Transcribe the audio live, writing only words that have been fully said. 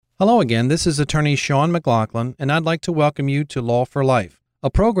Hello again, this is attorney Sean McLaughlin, and I'd like to welcome you to Law for Life, a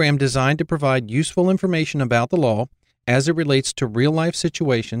program designed to provide useful information about the law as it relates to real-life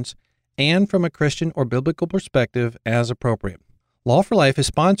situations and from a Christian or biblical perspective as appropriate. Law for Life is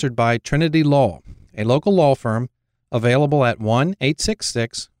sponsored by Trinity Law, a local law firm available at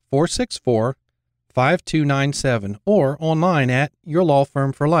 1-866-464-5297 or online at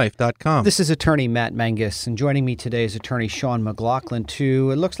yourlawfirmforlife.com. This is attorney Matt Mangus, and joining me today is attorney Sean McLaughlin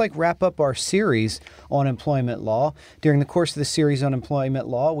to, it looks like, wrap up our series on employment law. During the course of the series on employment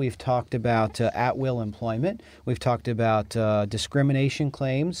law, we've talked about at-will employment. We've talked about discrimination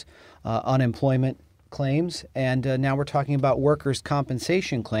claims, unemployment claims, and now we're talking about workers'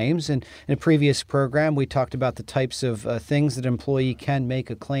 compensation claims. And in a previous program, we talked about the types of things that an employee can make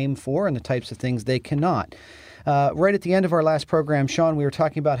a claim for and the types of things they cannot. Right at the end of our last program, Sean, we were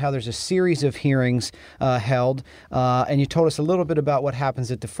talking about how there's a series of hearings held, and you told us a little bit about what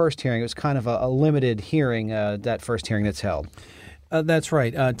happens at the first hearing. It was kind of a limited hearing, that first hearing that's held. That's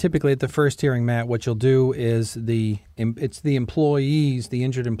right. Typically at the first hearing, Matt, what you'll do is it's the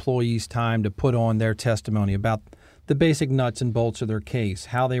injured employee's time to put on their testimony about the basic nuts and bolts of their case,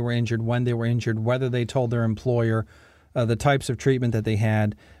 how they were injured, when they were injured, whether they told their employer, the types of treatment that they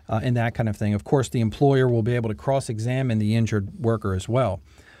had, and that kind of thing. Of course, the employer will be able to cross-examine the injured worker as well.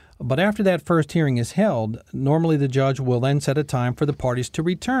 But after that first hearing is held, normally the judge will then set a time for the parties to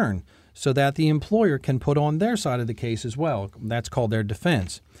return so that the employer can put on their side of the case as well. That's called their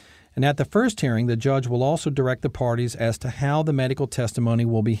defense. And at the first hearing, the judge will also direct the parties as to how the medical testimony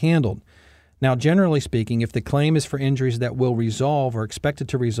will be handled. Now, generally speaking, if the claim is for injuries that will resolve or expected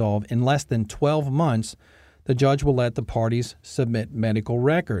to resolve in less than 12 months, the judge will let the parties submit medical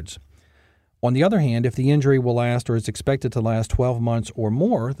records. On the other hand, if the injury will last or is expected to last 12 months or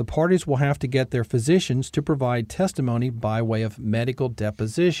more, the parties will have to get their physicians to provide testimony by way of medical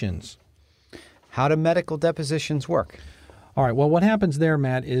depositions. How do medical depositions work? All right, well, what happens there,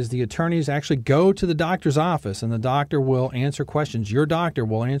 Matt, is the attorneys actually go to the doctor's office, and the doctor will answer questions. Your doctor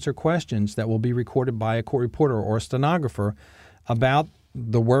will answer questions that will be recorded by a court reporter or a stenographer about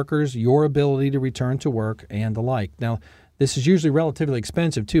the workers, your ability to return to work, and the like. Now, this is usually relatively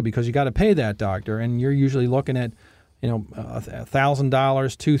expensive, too, because you got to pay that doctor, and you're usually looking at, $1,000, $2,000,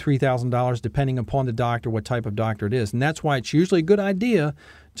 $3,000, depending upon the doctor, what type of doctor it is. And that's why it's usually a good idea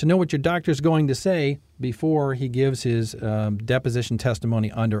to know what your doctor's going to say before he gives his deposition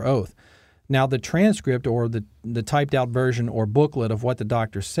testimony under oath. Now, the transcript or the typed out version or booklet of what the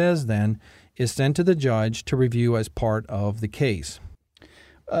doctor says then is sent to the judge to review as part of the case.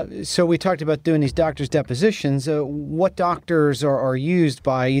 So we talked about doing these doctors' depositions. What doctors are used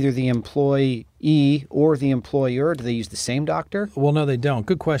by either the employee or the employer? Do they use the same doctor? Well, no, they don't.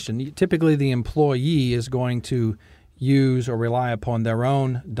 Good question. Typically, the employee is going to use or rely upon their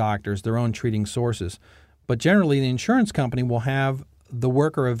own doctors, their own treating sources. But generally, the insurance company will have the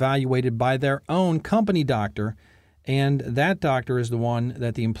worker evaluated by their own company doctor, and that doctor is the one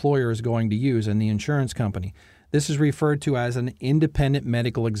that the employer is going to use and the insurance company. This is referred to as an independent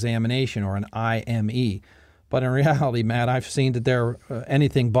medical examination, or an IME. But in reality, Matt, I've seen that they're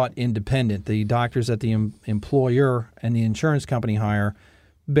anything but independent. The doctors that the employer and the insurance company hire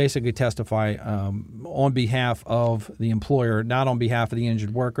basically testify on behalf of the employer, not on behalf of the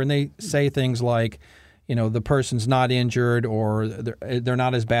injured worker. And they say things like, the person's not injured, or they're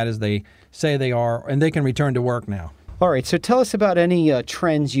not as bad as they say they are, and they can return to work now. All right, so tell us about any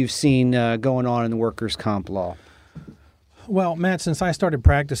trends you've seen going on in the workers' comp law. Well, Matt, since I started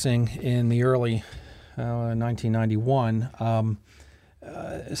practicing in the early 1991,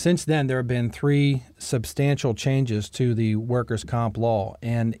 since then there have been 3 substantial changes to the workers' comp law.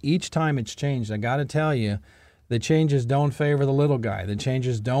 And each time it's changed, I got to tell you, the changes don't favor the little guy. The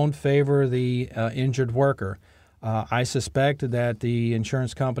changes don't favor the injured worker. I suspect that the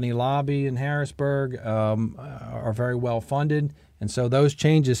insurance company lobby in Harrisburg are very well funded, and so those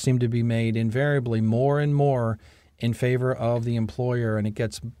changes seem to be made invariably more and more in favor of the employer, and it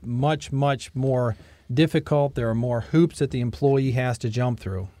gets much, much more difficult. There are more hoops that the employee has to jump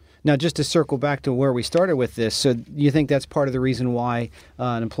through. Now, just to circle back to where we started with this, so you think that's part of the reason why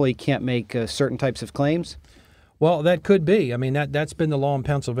an employee can't make certain types of claims? Well, that could be. I mean, that's been the law in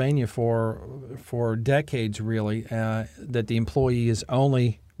Pennsylvania for decades, really, that the employee is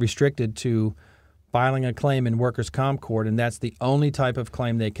only restricted to filing a claim in workers' comp court, and that's the only type of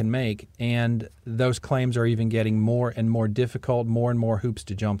claim they can make. And those claims are even getting more and more difficult, more and more hoops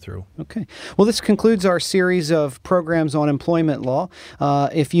to jump through. Okay. Well, this concludes our series of programs on employment law.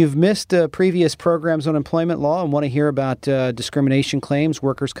 If you've missed previous programs on employment law and want to hear about discrimination claims,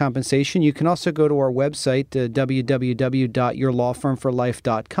 workers' compensation, you can also go to our website,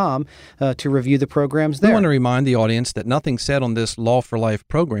 www.yourlawfirmforlife.com, to review the programs there. We want to remind the audience that nothing said on this Law for Life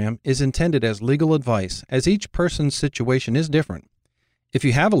program is intended as legal advice, as each person's situation is different. If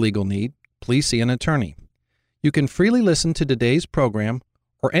you have a legal need, please see an attorney. You can freely listen to today's program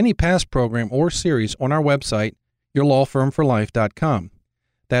or any past program or series on our website, yourlawfirmforlife.com.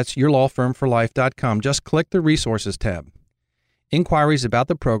 That's yourlawfirmforlife.com. Just click the Resources tab. Inquiries about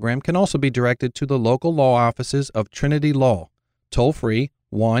the program can also be directed to the local law offices of Trinity Law, toll-free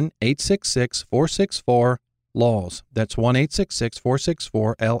 1-866-464-LAWS. That's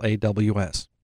 1-866-464-LAWS.